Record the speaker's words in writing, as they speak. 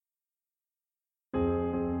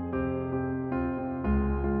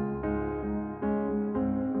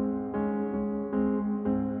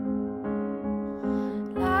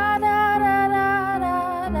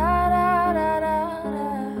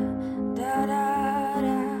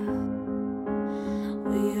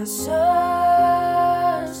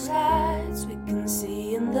searchlights we can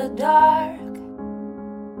see in the dark.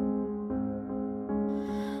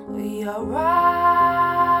 We are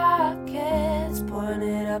rockets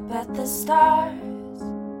pointed up at the stars.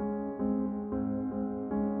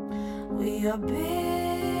 We are billions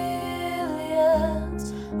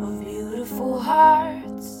of beautiful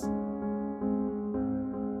hearts,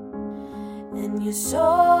 and your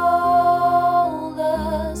soul